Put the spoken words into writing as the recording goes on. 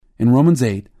In Romans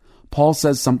 8, Paul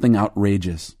says something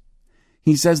outrageous.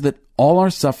 He says that all our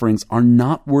sufferings are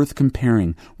not worth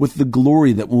comparing with the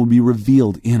glory that will be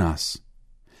revealed in us.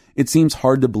 It seems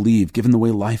hard to believe given the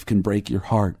way life can break your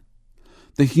heart.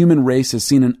 The human race has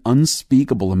seen an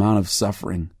unspeakable amount of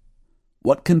suffering.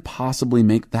 What can possibly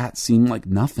make that seem like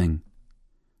nothing?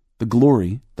 The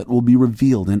glory that will be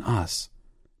revealed in us.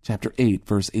 Chapter 8,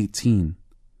 verse 18.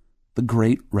 The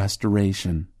great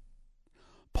restoration.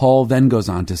 Paul then goes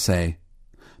on to say,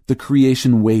 the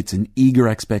creation waits in eager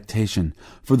expectation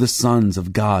for the sons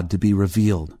of God to be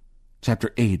revealed.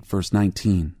 Chapter 8, verse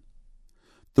 19.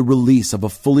 The release of a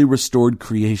fully restored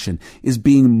creation is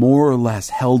being more or less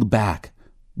held back,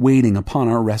 waiting upon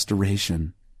our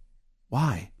restoration.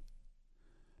 Why?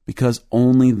 Because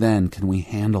only then can we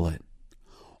handle it.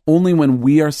 Only when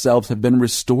we ourselves have been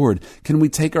restored can we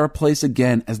take our place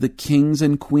again as the kings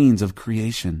and queens of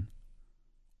creation.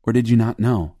 Or did you not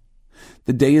know?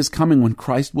 The day is coming when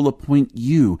Christ will appoint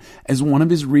you as one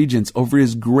of his regents over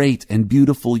his great and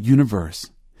beautiful universe.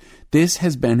 This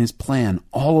has been his plan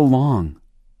all along.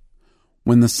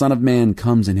 When the Son of Man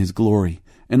comes in his glory,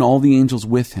 and all the angels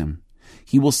with him,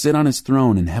 he will sit on his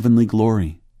throne in heavenly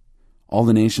glory. All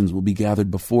the nations will be gathered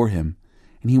before him,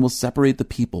 and he will separate the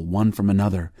people one from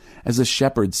another, as a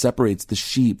shepherd separates the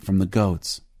sheep from the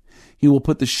goats. He will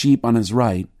put the sheep on his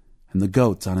right, and the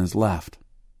goats on his left.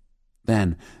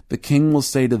 Then the king will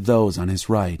say to those on his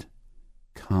right,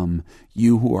 "Come,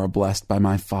 you who are blessed by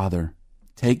my Father,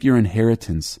 take your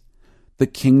inheritance, the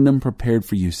kingdom prepared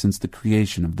for you since the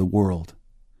creation of the world."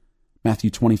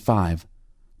 Matthew 25,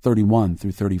 31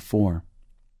 through 34.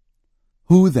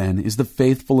 Who then is the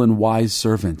faithful and wise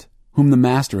servant, whom the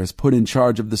master has put in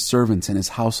charge of the servants in his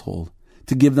household,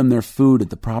 to give them their food at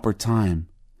the proper time?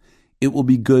 It will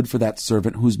be good for that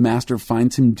servant whose master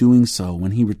finds him doing so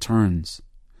when he returns.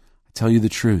 I tell you the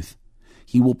truth,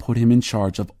 he will put him in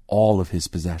charge of all of his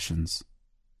possessions.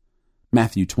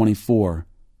 Matthew 24,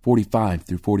 45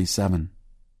 through 47.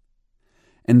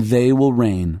 And they will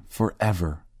reign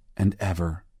forever and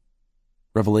ever.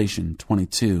 Revelation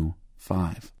 22,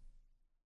 5.